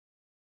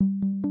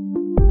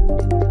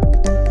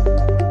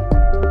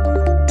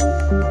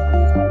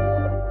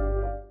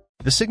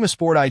The Sigma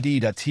Sport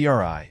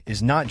ID.TRI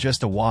is not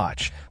just a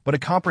watch, but a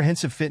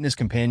comprehensive fitness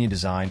companion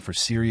designed for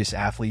serious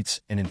athletes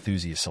and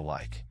enthusiasts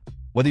alike.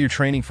 Whether you're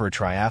training for a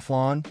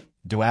triathlon,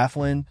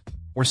 duathlon,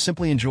 or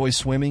simply enjoy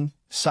swimming,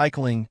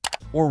 cycling,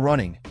 or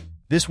running,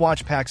 this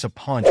watch packs a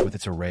punch with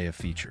its array of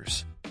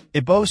features.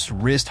 It boasts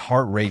wrist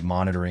heart rate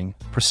monitoring,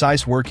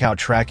 precise workout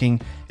tracking,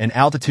 and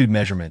altitude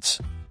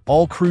measurements,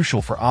 all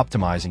crucial for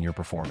optimizing your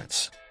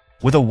performance.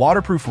 With a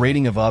waterproof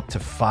rating of up to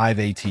 5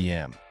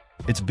 ATM,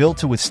 it's built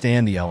to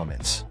withstand the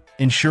elements,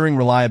 ensuring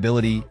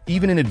reliability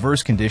even in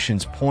adverse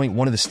conditions.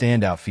 One of the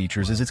standout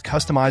features is its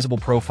customizable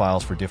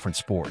profiles for different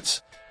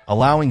sports,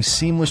 allowing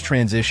seamless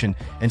transition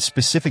and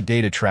specific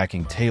data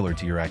tracking tailored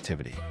to your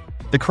activity.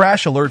 The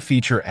crash alert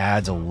feature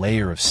adds a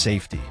layer of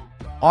safety,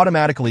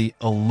 automatically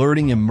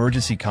alerting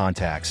emergency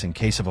contacts in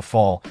case of a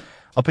fall,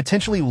 a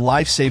potentially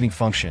life-saving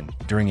function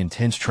during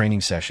intense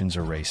training sessions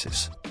or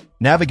races.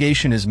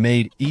 Navigation is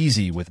made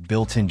easy with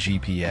built-in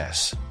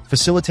GPS,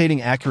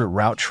 facilitating accurate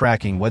route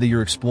tracking whether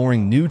you're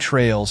exploring new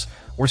trails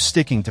or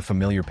sticking to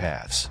familiar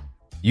paths.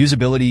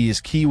 Usability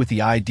is key with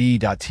the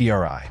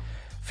ID.TRI,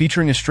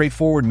 featuring a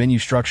straightforward menu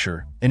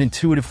structure and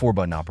intuitive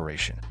 4-button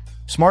operation.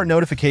 Smart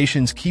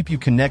notifications keep you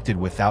connected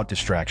without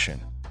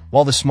distraction,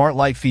 while the Smart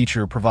Light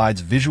feature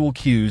provides visual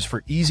cues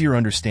for easier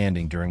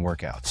understanding during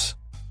workouts.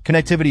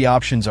 Connectivity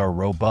options are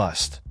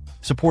robust,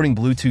 supporting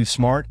Bluetooth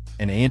Smart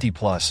and ANT+,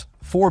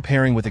 for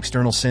pairing with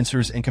external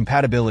sensors and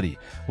compatibility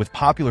with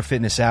popular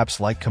fitness apps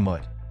like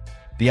Komoot.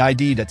 The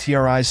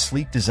ID.TRI's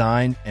sleek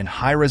design and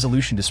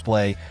high-resolution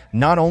display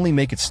not only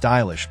make it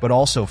stylish but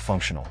also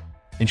functional,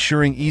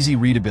 ensuring easy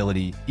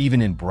readability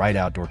even in bright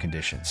outdoor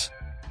conditions.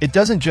 It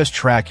doesn't just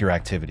track your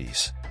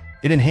activities.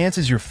 It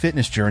enhances your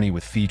fitness journey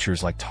with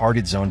features like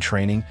target zone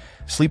training,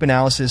 sleep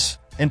analysis,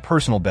 and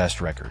personal best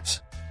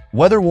records.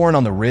 Whether worn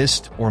on the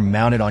wrist or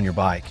mounted on your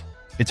bike,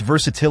 its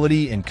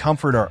versatility and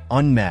comfort are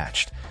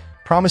unmatched,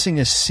 promising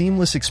a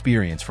seamless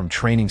experience from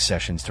training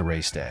sessions to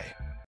race day.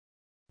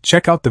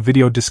 Check out the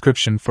video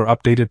description for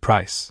updated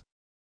price.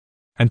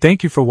 And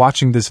thank you for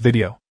watching this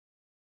video.